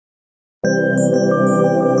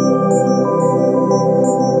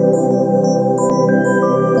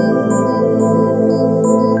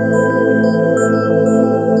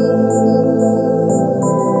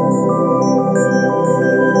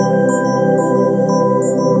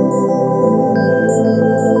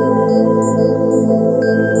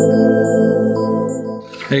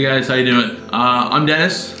Hey guys, how you doing? I'm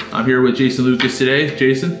Dennis. I'm here with Jasyn Lucas today.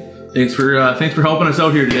 Jason, thanks for helping us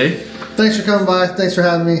out here today. Thanks for coming by. Thanks for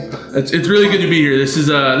having me. It's really good to be here. This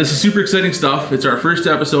is super exciting stuff. It's our first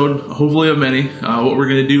episode, hopefully of many. What we're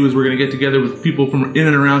going to do is we're going to get together with people from in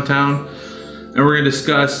and around town, and we're going to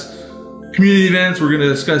discuss community events. We're going to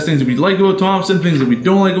discuss things that we like about Thompson, things that we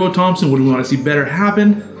don't like about Thompson. What do we want to see better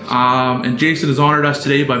happen? And Jason has honored us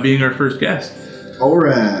today by being our first guest. All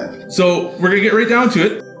right. So we're going to get right down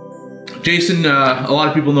to it. Jason, a lot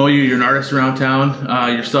of people know you. You're an artist around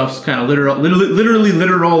town. Your stuff's kind of literally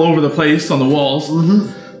littered all over the place on the walls.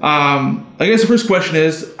 Mm-hmm. I guess the first question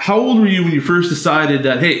is, how old were you when you first decided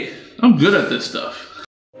that, hey, I'm good at this stuff?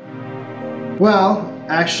 Well,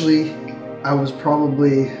 actually, I was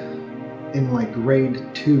probably in like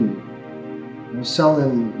grade 2. I was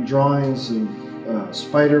selling drawings of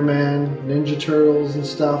Spider-Man, Ninja Turtles and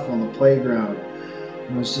stuff on the playground.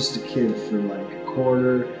 I was just a kid for like a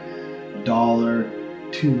quarter,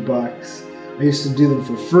 $1, $2. I used to do them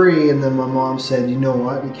for free, and then my mom said, you know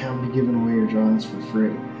what, you can't be giving away your drawings for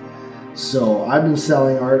free. So I've been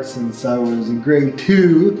selling art since I was in grade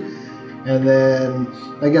 2, and then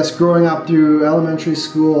I guess growing up through elementary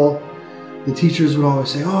school, the teachers would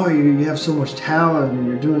always say, oh, you have so much talent and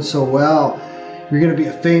you're doing so well, you're going to be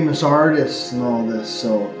a famous artist and all this.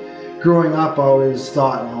 So growing up, I always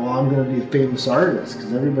thought, oh, I'm going to be a famous artist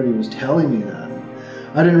because everybody was telling me that.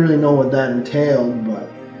 I didn't really know what that entailed, but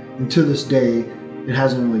to this day, it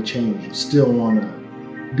hasn't really changed. I still want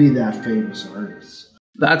to be that famous artist.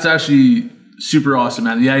 That's actually super awesome,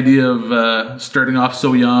 man. The idea of starting off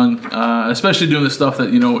so young, especially doing the stuff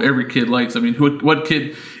that, you know, every kid likes. I mean, what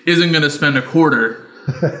kid isn't going to spend a quarter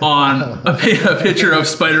on a picture of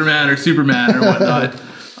Spider-Man or Superman or whatnot?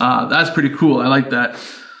 That's pretty cool. I like that.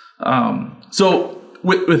 So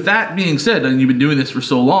with that being said, and you've been doing this for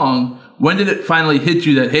so long, when did it finally hit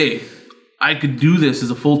you that, hey, I could do this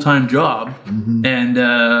as a full-time job and,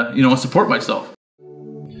 support myself?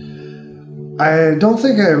 I don't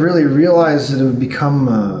think I really realized that it would become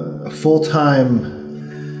a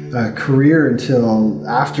full-time career until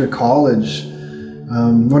after college.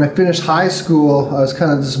 When I finished high school, I was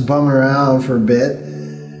kind of just bumming around for a bit.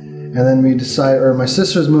 And then we decided, or my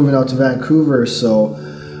sister's moving out to Vancouver, so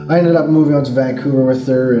I ended up moving out to Vancouver with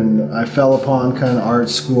her, and I fell upon kind of art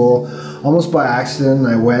school almost by accident.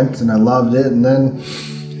 I went and I loved it, and then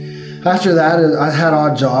after that I had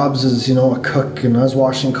odd jobs as, you know, a cook, and I was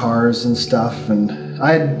washing cars and stuff, and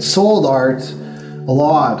I had sold art a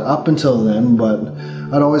lot up until then, but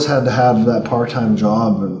I'd always had to have that part-time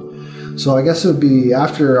job. And so I guess it would be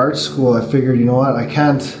after art school I figured, you know what, I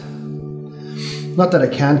can't, not that I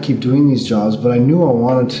can't keep doing these jobs, but I knew I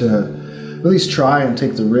wanted to at least try and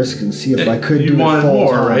take the risk and see if I could do it full time. You wanted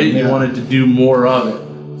more, right? Yeah. You wanted to do more of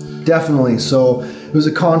it. Definitely. So it was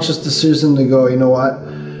a conscious decision to go, you know what,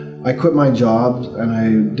 I quit my job and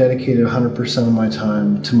I dedicated 100% of my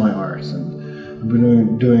time to my art, and I've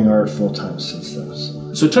been doing art full time since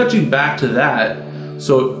then. So touching back to that,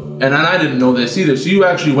 and I didn't know this either, so you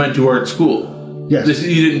actually went to art school. Yes.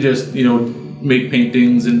 You didn't just, make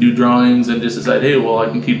paintings and do drawings and just decide, hey, well, I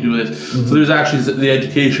can keep doing this. Mm-hmm. So there's actually the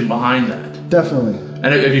education behind that. Definitely.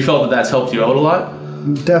 And have you felt that that's helped you out a lot?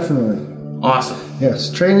 Definitely. Awesome.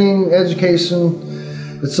 Yes, training, education,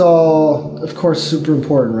 it's all, of course, super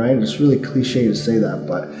important, right? It's really cliche to say that,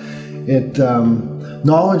 but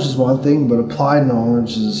knowledge is one thing, but applied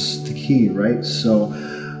knowledge is the key, right? So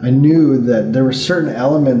I knew that there were certain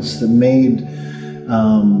elements that made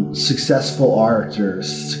successful art or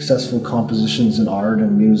successful compositions in art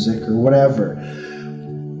and music or whatever,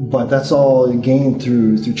 but that's all gained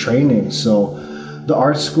through training. So the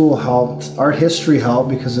art school helped, art history helped,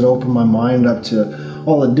 because it opened my mind up to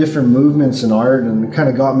all the different movements in art, and it kind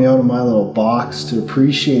of got me out of my little box to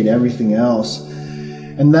appreciate everything else,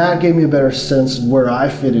 and that gave me a better sense of where I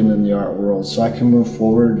fit in the art world, so I can move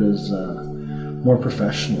forward as more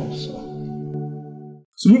professional.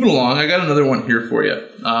 So moving along, I got another one here for you.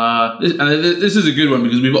 This is a good one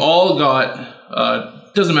because we've all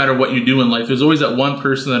got, doesn't matter what you do in life, there's always that one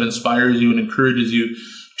person that inspires you and encourages you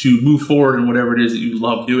to move forward in whatever it is that you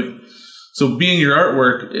love doing. So being your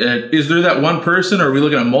artwork, is there that one person, or are we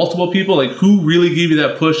looking at multiple people? Like, who really gave you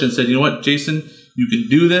that push and said, you know what, Jason, you can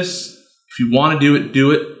do this. If you want to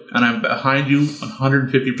do it, and I'm behind you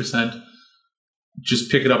 150%. Just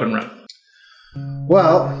pick it up and run.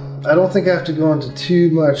 Well, I don't think I have to go into too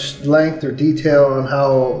much length or detail on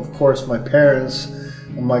how, of course, my parents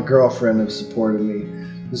and my girlfriend have supported me.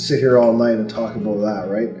 We'll sit here all night and talk about that,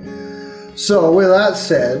 right? So with that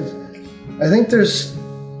said, I think there's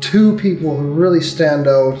two people who really stand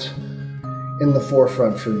out in the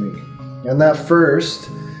forefront for me. And that first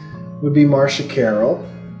would be Marcia Carroll.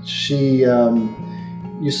 She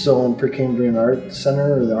used to own Precambrian Art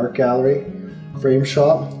Center, or the art gallery, frame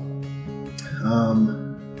shop.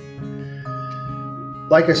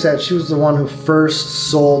 Like I said, she was the one who first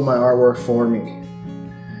sold my artwork for me.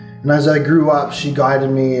 And as I grew up, she guided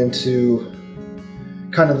me into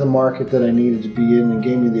kind of the market that I needed to be in and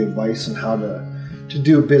gave me the advice on how to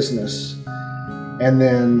do a business. And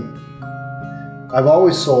then I've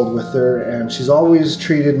always sold with her, and she's always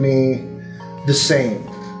treated me the same.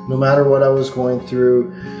 No matter what I was going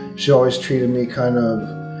through, she always treated me kind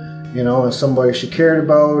of, you know, as somebody she cared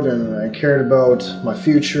about, and I cared about my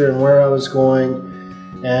future and where I was going.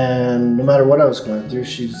 And no matter what I was going through,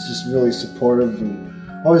 she's just really supportive and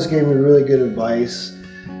always gave me really good advice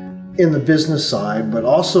in the business side, but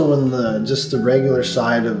also in the regular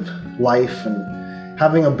side of life and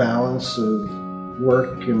having a balance of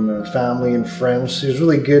work and family and friends. She was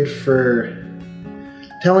really good for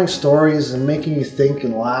telling stories and making you think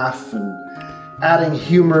and laugh and adding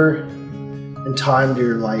humor and time to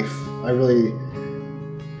your life. I really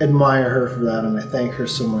admire her for that, and I thank her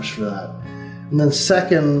so much for that. And then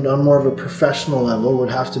second, on more of a professional level, would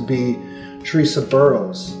have to be Teresa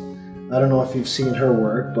Burrows. I don't know if you've seen her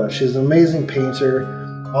work, but she's an amazing painter,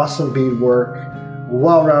 awesome beadwork, a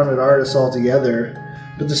well-rounded artist altogether.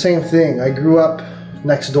 But the same thing, I grew up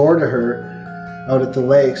next door to her out at the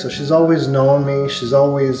lake, so she's always known me. She's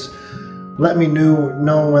always let me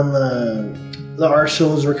know when the art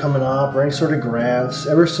shows were coming up or any sort of grants.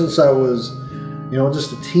 Ever since I was, you know,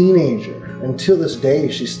 just a teenager. And to this day,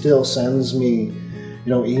 she still sends me, you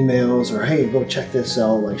know, emails or, hey, go check this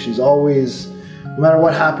out. Like, she's always, no matter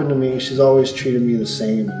what happened to me, she's always treated me the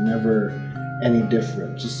same, never any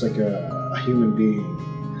different, just like a human being.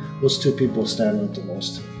 Those two people stand out the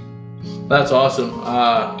most. That's awesome.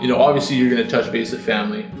 You know, obviously you're going to touch base with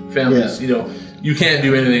family. Families, you know, you can't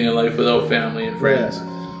do anything in life without family and friends.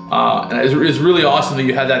 And it's really awesome that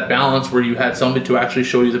you had that balance where you had somebody to actually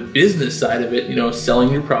show you the business side of it, you know,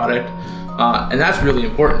 selling your product. And that's really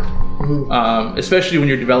important, especially when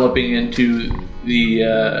you're developing into the,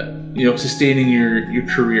 you know, sustaining your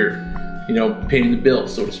career, you know, paying the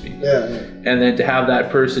bills, so to speak. Yeah. And then to have that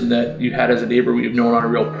person that you had as a neighbor you've known on a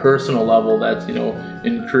real personal level that's, you know,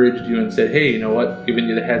 encouraged you and said, hey, you know what, giving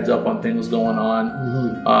you the heads up on things going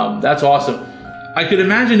on. That's awesome. I could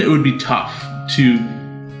imagine it would be tough to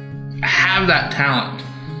have that talent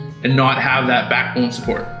and not have that backbone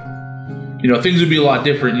support. You know, things would be a lot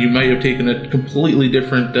different. You might have taken a completely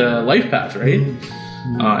different life path, right?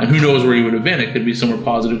 And who knows where you would have been. It could be somewhere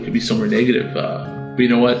positive, could be somewhere negative. But you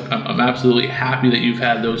know what? I'm absolutely happy that you've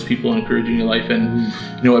had those people encouraging your life, and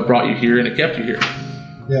you know, it brought you here and it kept you here.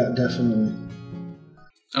 Yeah, definitely.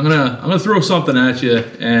 I'm gonna throw something at you,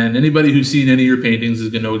 and anybody who's seen any of your paintings is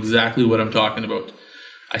gonna know exactly what I'm talking about.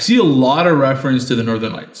 I see a lot of reference to the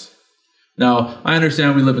Northern Lights. Now, I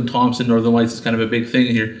understand we live in Thompson. Northern Lights is kind of a big thing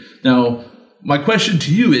here. Now, my question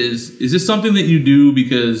to you is this something that you do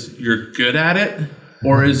because you're good at it?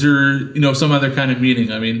 Or is there, you know, some other kind of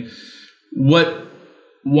meaning? I mean,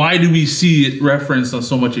 why do we see it referenced on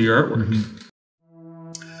so much of your artwork?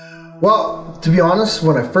 Well, to be honest,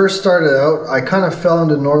 when I first started out, I kind of fell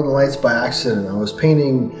into Northern Lights by accident. I was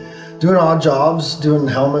painting, doing odd jobs, doing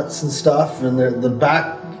helmets and stuff, and the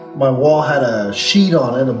back, my wall had a sheet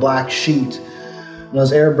on it, a black sheet, and I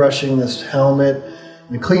was airbrushing this helmet,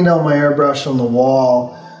 and I cleaned out my airbrush on the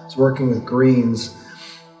wall. I was working with greens,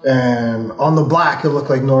 and on the black it looked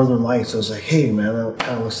like Northern Lights. I was like, hey man, that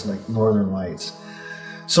kind of looks like Northern Lights.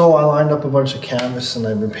 So I lined up a bunch of canvas, and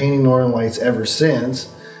I've been painting Northern Lights ever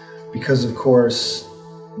since, because of course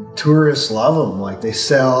tourists love them. Like, they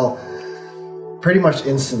sell pretty much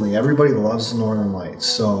instantly. Everybody loves the Northern Lights.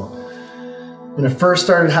 So when it first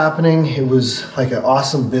started happening, it was like an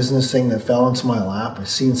awesome business thing that fell into my lap. I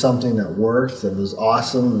seen something that worked, that was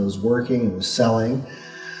awesome, it was working, it was selling.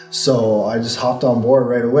 So I just hopped on board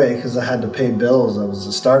right away because I had to pay bills. I was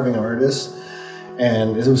a starving artist,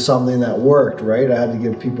 and it was something that worked, right? I had to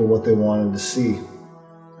give people what they wanted to see.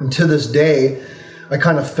 And to this day, I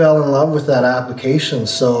kind of fell in love with that application.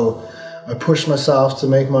 So I pushed myself to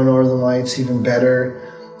make my Northern Lights even better,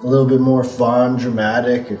 a little bit more fun,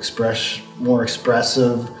 dramatic, more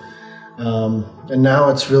expressive. And now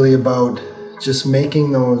it's really about just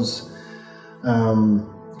making those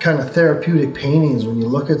kind of therapeutic paintings. When you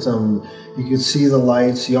look at them, you can see the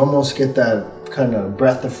lights, you almost get that kind of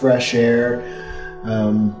breath of fresh air.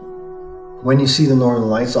 When you see the Northern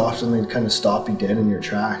Lights, often they kind of stop you dead in your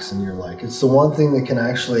tracks, and you're like, it's the one thing that can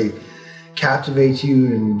actually captivate you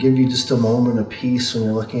and give you just a moment of peace when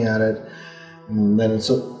you're looking at it. And then it's,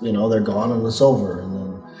 you know, they're gone and it's over. And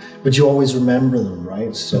then but you always remember them,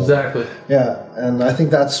 right? So exactly. Yeah, and I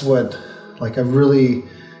think that's what, like, I really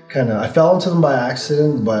I fell into them by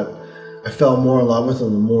accident, but I fell more in love with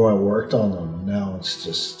them the more I worked on them. Now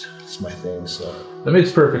it's my thing. So that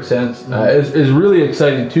makes perfect sense. It's really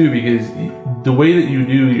exciting too, because the way that you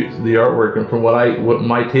do the artwork, and from what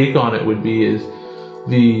my take on it would be, is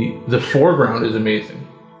the foreground is amazing.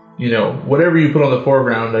 You know, whatever you put on the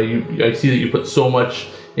foreground, I see that you put so much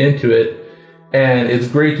into it, and it's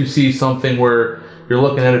great to see something where you're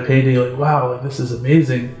looking at a painting, you're like, wow, like, this is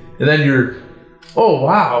amazing, and then you're, oh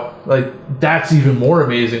wow, like, that's even more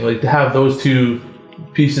amazing. Like, to have those two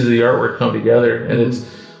pieces of the artwork come together, and it's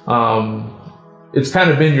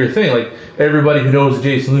kind of been your thing. Like, everybody who knows a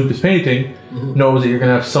Jasyn Lucas painting knows that you're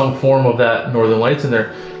gonna have some form of that Northern Lights in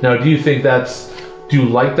there. Now, do you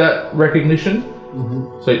like that recognition?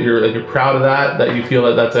 So you're proud of that you feel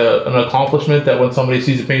that that's an accomplishment, that when somebody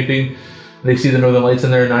sees a painting, they see the Northern Lights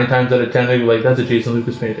in there, 9 times out of 10 they're like, that's a Jasyn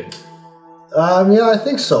Lucas painting. Yeah, I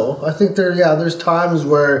think so. I think there's times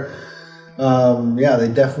where, they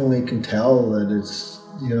definitely can tell that it's,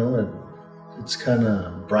 it's kind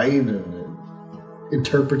of bright and it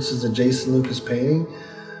interprets as a Jasyn Lucas painting.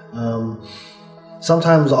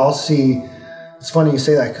 Sometimes I'll see, it's funny you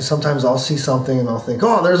say that, because sometimes I'll see something and I'll think,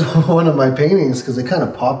 oh, there's one of my paintings, because they kind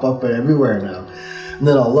of pop up everywhere now. And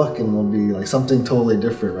then I'll look and it'll be like something totally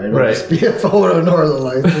different, right? It'll just be a photo of Northern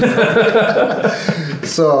Lights.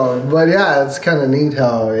 So, but yeah, it's kind of neat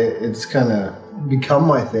how it's kind of become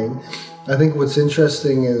my thing. I think what's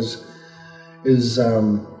interesting is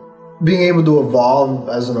being able to evolve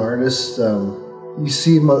as an artist. You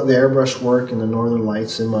see the airbrush work and the Northern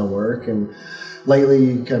Lights in my work, and lately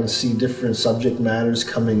you kind of see different subject matters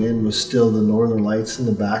coming in with still the Northern Lights in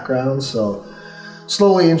the background. So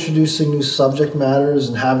slowly introducing new subject matters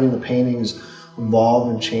and having the paintings evolve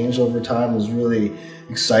and change over time is really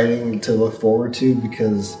exciting to look forward to,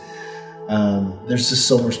 because there's just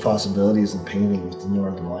so much possibilities in painting with the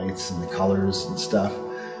Northern Lights and the colors and stuff.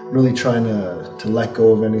 Really trying to let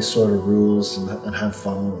go of any sort of rules and have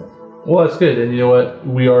fun with it. Well, that's good. And you know what?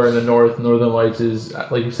 We are in the north. Northern Lights is,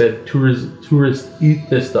 like you said, tourists eat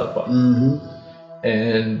this stuff up.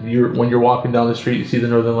 And when you're walking down the street, you see the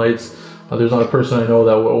Northern Lights. There's not a person I know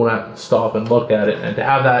that won't stop and look at it. And to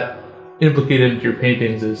have that implicated into your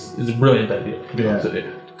paintings is a brilliant idea, to be honest with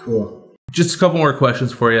you. Cool. Just a couple more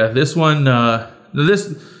questions for you. This one, I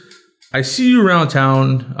see you around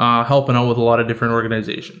town helping out with a lot of different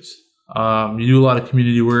organizations. You do a lot of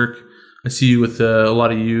community work. I see you with a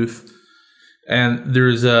lot of youth. And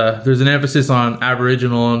there's an emphasis on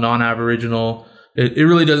Aboriginal and non-Aboriginal. It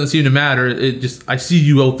really doesn't seem to matter. I see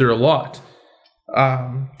you out there a lot.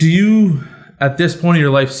 Do you, at this point in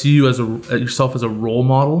your life, see you yourself as a role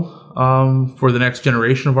model for the next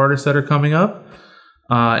generation of artists that are coming up?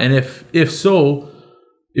 And if so,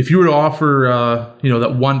 if you were to offer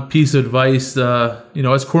that one piece of advice,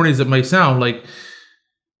 as corny as it might sound, like,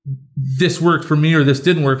 this worked for me or this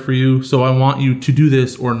didn't work for you, so I want you to do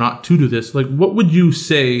this or not to do this, like, what would you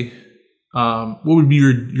say? What would be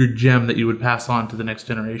your gem that you would pass on to the next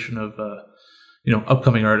generation of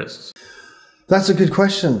upcoming artists? That's a good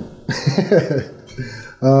question.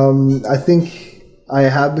 I think I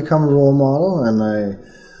have become a role model, and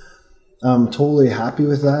I'm totally happy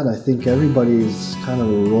with that. I think everybody's kind of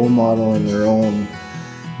a role model in their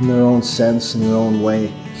own sense, in their own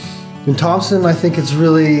way. In Thompson, I think it's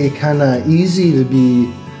really kind of easy to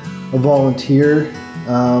be a volunteer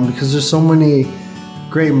because there's so many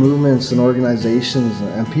great movements and organizations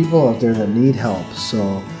and people out there that need help.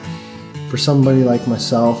 So for somebody like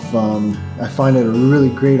myself, I find it a really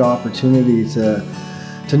great opportunity to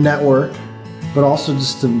network, but also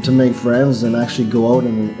just to make friends and actually go out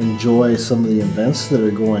and enjoy some of the events that are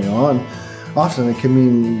going on. Often it can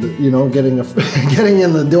mean, getting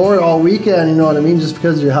in the door all weekend, you know what I mean, just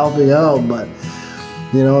because you're helping out. But,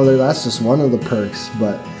 that's just one of the perks.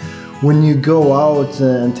 But when you go out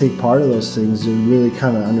and take part of those things, you really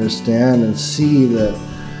kind of understand and see that,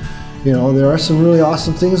 there are some really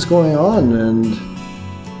awesome things going on. And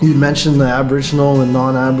you mentioned the Aboriginal and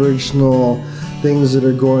non-Aboriginal things that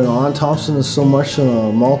are going on. Thompson is so much a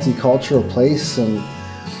multicultural place, and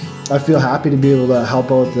I feel happy to be able to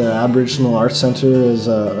help out the Aboriginal Arts Center as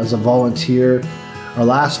a volunteer. Our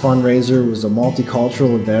last fundraiser was a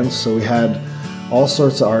multicultural event, so we had all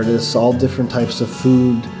sorts of artists, all different types of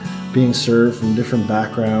food being served from different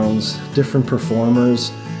backgrounds, different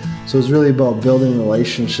performers. So it was really about building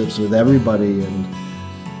relationships with everybody,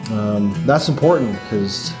 and that's important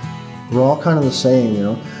because we're all kind of the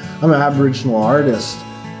same, I'm an Aboriginal artist,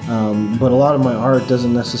 but a lot of my art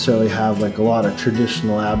doesn't necessarily have like a lot of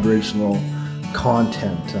traditional Aboriginal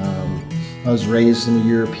content. I was raised in a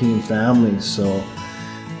European family, so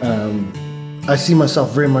I see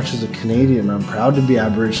myself very much as a Canadian. I'm proud to be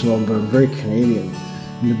Aboriginal, but I'm very Canadian.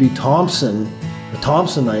 And to be Thompson, a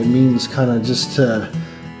Thompsonite means kind of just to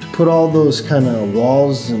put all those kind of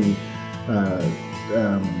walls and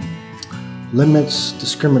limits,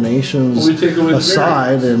 discriminations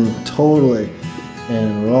aside, and totally.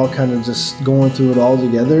 And we're all kind of just going through it all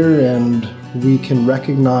together, and we can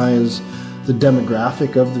recognize the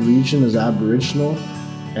demographic of the region as Aboriginal,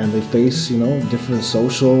 and they face, different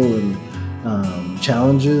social and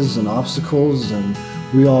challenges and obstacles, and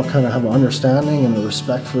we all kind of have an understanding and a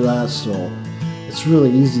respect for that. So it's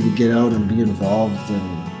really easy to get out and be involved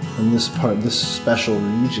in this special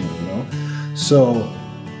region, So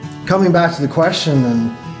coming back to the question,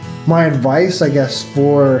 and my advice, I guess,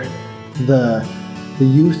 for the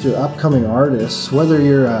youth or upcoming artists, whether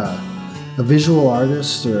you're a visual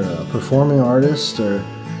artist or a performing artist, or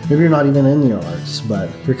maybe you're not even in the arts, but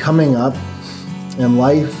you're coming up in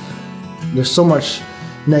life, there's so much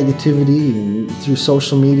negativity through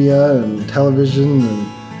social media and television, and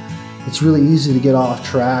it's really easy to get off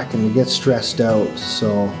track and to get stressed out.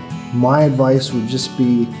 So my advice would just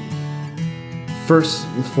be, first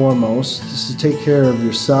and foremost, is to take care of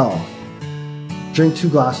yourself. Drink 2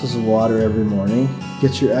 glasses of water every morning,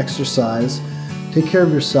 get your exercise, take care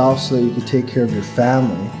of yourself so that you can take care of your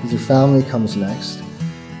family, because your family comes next,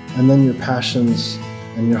 and then your passions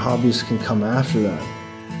and your hobbies can come after that.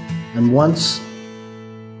 And once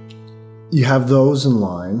you have those in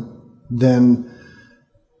line, then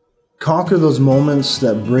conquer those moments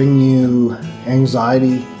that bring you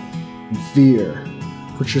anxiety and fear.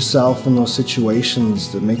 Put yourself in those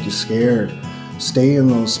situations that make you scared. Stay in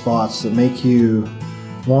those spots that make you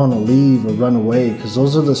want to leave or run away, because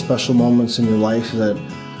those are the special moments in your life that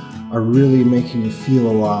are really making you feel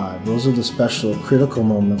alive. Those are the special critical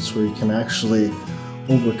moments where you can actually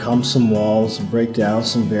overcome some walls, break down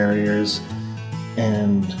some barriers,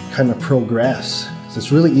 and kind of progress. So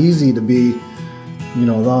it's really easy to be,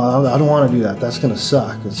 no, I don't want to do that, that's going to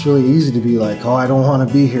suck. It's really easy to be like, oh, I don't want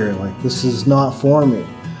to be here, like this is not for me.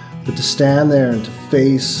 But to stand there and to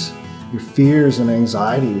face your fears and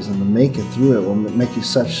anxieties and to make it through it will make you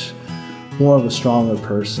such more of a stronger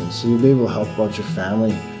person. So you'll be able to help out your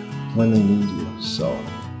family when they need you. So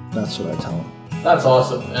that's what I tell them. That's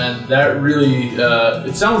awesome, and that really,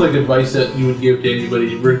 it sounds like advice that you would give to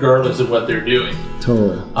anybody regardless of what they're doing.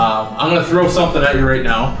 Totally. I'm going to throw something at you right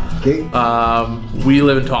now. Okay. We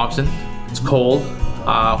live in Thompson. It's cold.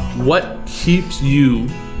 What keeps you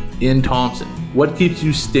in Thompson? What keeps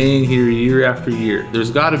you staying here year after year? There's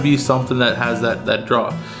got to be something that has that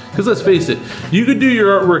draw. Because let's face it, you could do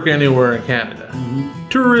your artwork anywhere in Canada. Mm-hmm.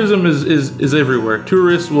 Tourism is everywhere.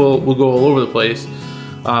 Tourists will go all over the place.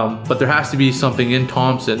 But there has to be something in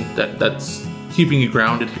Thompson that's keeping you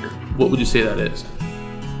grounded here. What would you say that is?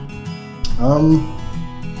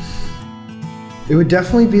 It would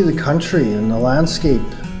definitely be the country and the landscape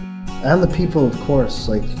and the people, of course.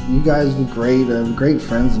 Like, you guys are great. I have great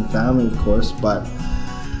friends and family, of course, but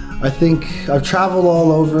I think I've traveled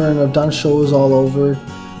all over and I've done shows all over.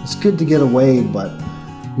 It's good to get away, but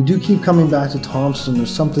we do keep coming back to Thompson.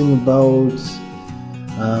 There's something about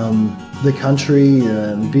the country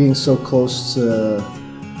and being so close to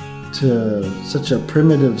such a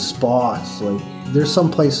primitive spot. Like, there's some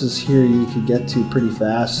places here you could get to pretty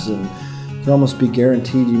fast, and you can almost be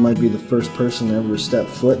guaranteed you might be the first person to ever step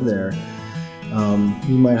foot there.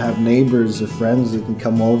 You might have neighbors or friends that can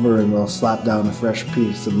come over and they'll slap down a fresh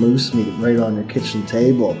piece of moose meat right on your kitchen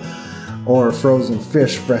table, or frozen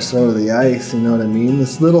fish fresh out of the ice, you know what I mean?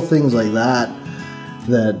 It's little things like that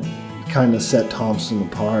that kind of set Thompson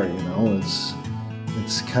apart, you know?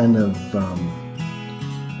 It's kind of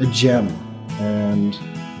a gem, and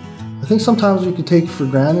I think sometimes we could take it for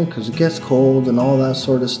granted because it gets cold and all that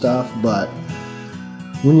sort of stuff, but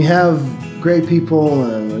when you have great people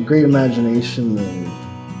and a great imagination and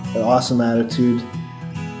an awesome attitude,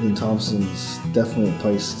 then Thompson's definitely a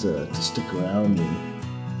place to stick around and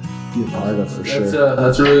be a part of for sure.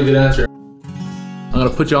 That's a really good answer. I'm gonna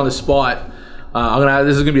put you on the spot.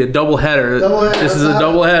 This is gonna be a double header. This is a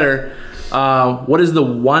double header. What is the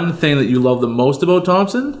one thing that you love the most about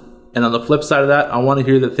Thompson? And on the flip side of that, I want to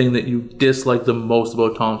hear the thing that you dislike the most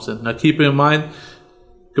about Thompson. Now, keep in mind,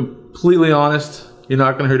 completely honest, you're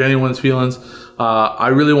not going to hurt anyone's feelings. I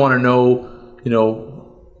really want to know,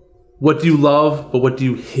 what do you love, but what do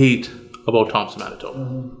you hate about Thompson, Manitoba?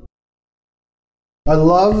 Mm-hmm.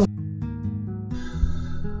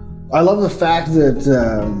 I love the fact that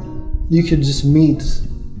you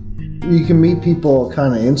can meet people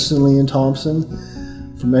kind of instantly in Thompson.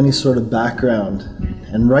 from any sort of background,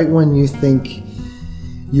 and right when you think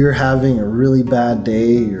you're having a really bad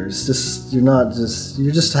day, you're just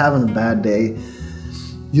having a bad day,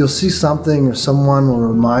 you'll see something or someone will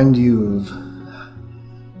remind you of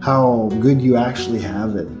how good you actually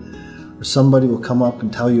have it. Or somebody will come up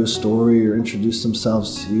and tell you a story or introduce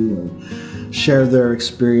themselves to you and share their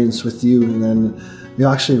experience with you, and then you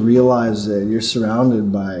actually realize that you're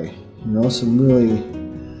surrounded by, some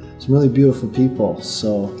really beautiful people.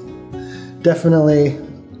 So definitely,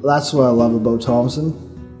 that's what I love about Thompson.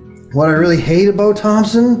 What I really hate about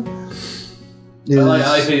Thompson is... I like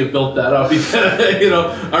how you built that up.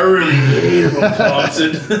 I really hate about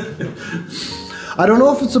Thompson. I don't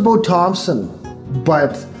know if it's about Thompson,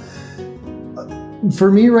 but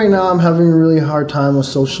for me right now, I'm having a really hard time with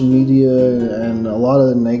social media and a lot of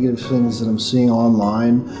the negative things that I'm seeing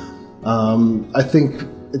online. I think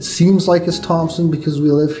it seems like it's Thompson because we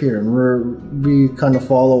live here and we kind of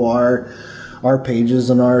follow our pages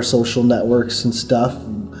and our social networks and stuff.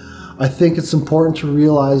 I think it's important to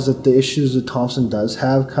realize that the issues that Thompson does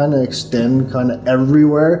have kind of extend kind of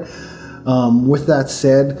everywhere. With that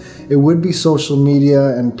said, it would be social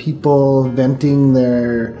media and people venting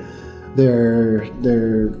their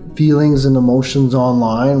feelings and emotions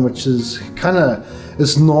online, which is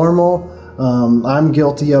it's normal. I'm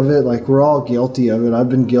guilty of it. Like, we're all guilty of it. I've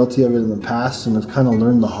been guilty of it in the past, and I've kind of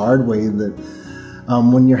learned the hard way that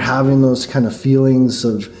when you're having those kind of feelings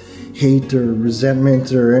of hate or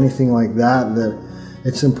resentment or anything like that, that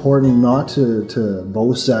it's important not to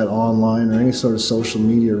boast that online or any sort of social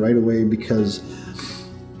media right away, because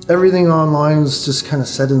everything online is just kind of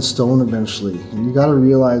set in stone eventually. And you got to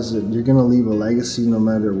realize that you're going to leave a legacy no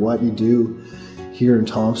matter what you do here in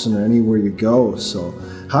Thompson or anywhere you go. So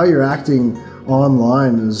how you're acting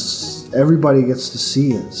online is, everybody gets to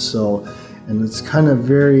see it. So, and it's kind of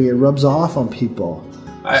it rubs off on people.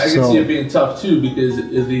 I can see it being tough too, because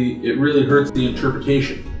it really hurts the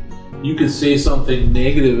interpretation. You can say something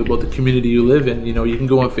negative about the community you live in. You can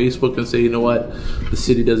go on Facebook and say, you know what, the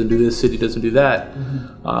city doesn't do this, city doesn't do that.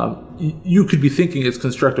 Mm-hmm. You could be thinking it's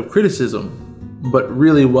constructive criticism, but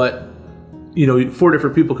really what, 4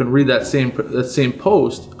 different people can read that same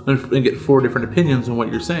post and get 4 different opinions on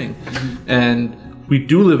what you're saying. Mm-hmm. And we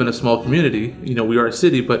do live in a small community. We are a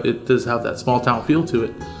city, but it does have that small town feel to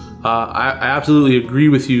it. I absolutely agree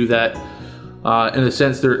with you that in a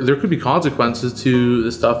sense there could be consequences to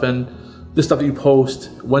the stuff, and the stuff that you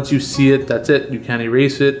post, once you see it, that's it. You can't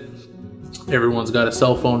erase it. Everyone's got a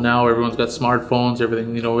cell phone now. Everyone's got smartphones.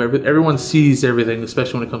 Everything, everyone sees everything,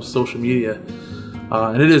 especially when it comes to social media.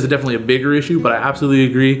 And it is definitely a bigger issue, but I absolutely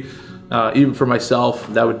agree. Even for myself,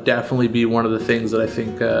 that would definitely be one of the things that I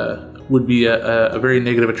think would be a very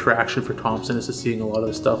negative attraction for Thompson, is to seeing a lot of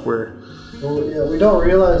the stuff where... Well, yeah, we don't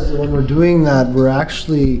realize that when we're doing that,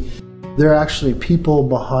 there are actually people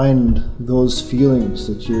behind those feelings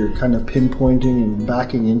that you're kind of pinpointing and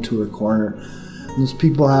backing into a corner. Those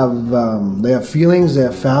people have, they have feelings, they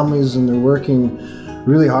have families, and they're working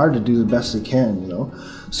really hard to do the best they can,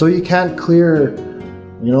 So you can't clear,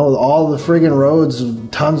 all the friggin' roads of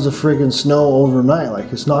tons of friggin' snow overnight.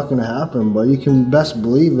 Like, it's not going to happen, but you can best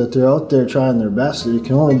believe that they're out there trying their best. So you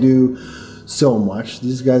can only do so much.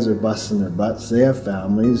 These guys are busting their butts. They have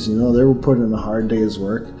families, they're putting in a hard day's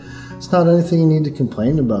work. It's not anything you need to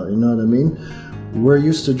complain about, you know what I mean? We're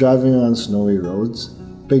used to driving on snowy roads.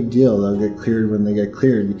 Big deal, they'll get cleared when they get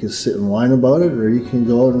cleared. You can sit and whine about it, or you can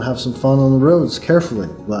go out and have some fun on the roads carefully.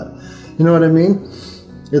 But, you know what I mean?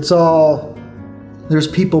 It's all, there's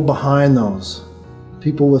people behind those.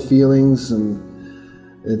 People with feelings, and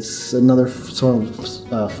it's another sort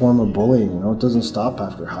of form of bullying, It doesn't stop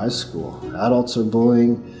after high school. Adults are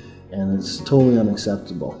bullying, and it's totally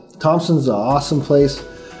unacceptable. Thompson's an awesome place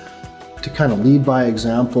to kind of lead by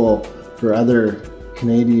example for other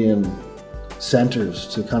Canadian centers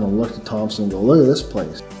to kind of look at Thompson and go, look at this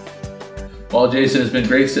place. Well, Jasyn, it's been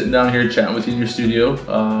great sitting down here chatting with you in your studio.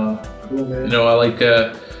 Cool, man. I like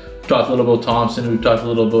talked a little about Thompson. We've talked a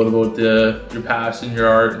little bit about your past and your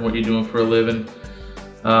art and what you're doing for a living.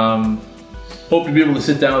 Hope to be able to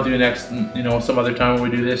sit down with you next, some other time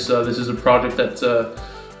when we do this. This is a project that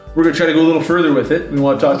we're going to try to go a little further with it. We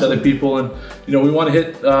want to talk to other people, and we want to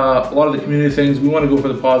hit a lot of the community things. We want to go for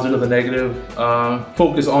the positive, the negative,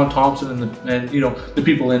 focus on Thompson and the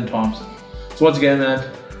people in Thompson. So once again,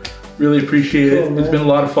 man, really appreciate it. It's been a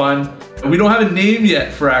lot of fun. We don't have a name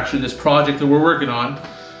yet for actually this project that we're working on.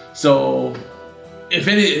 So if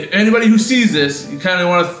anybody who sees this, you kind of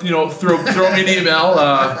want to throw me an email.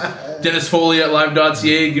 Dennis Foley at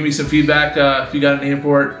live.ca. Give me some feedback if you got a name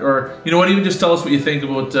for it, or even just tell us what you think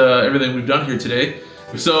about everything we've done here today.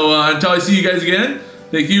 So until I see you guys again,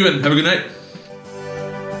 Thank you, and have a good night.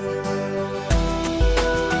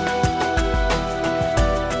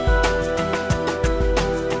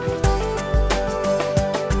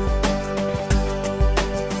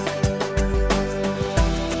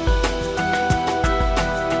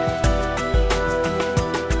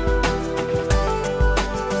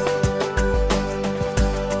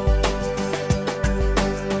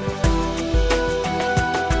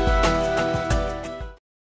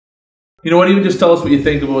 You know what? Even just tell us what you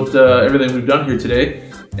think about everything we've done here today.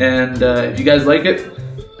 And if you guys like it,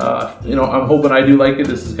 you know, I'm hoping I do like it.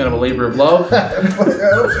 This is kind of a labor of love. I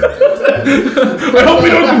hope we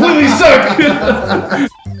don't completely suck.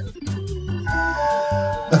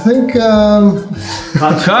 I think,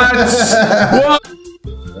 Cut.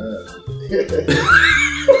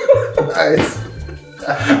 Nice.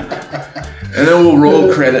 And then we'll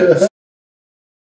roll credits.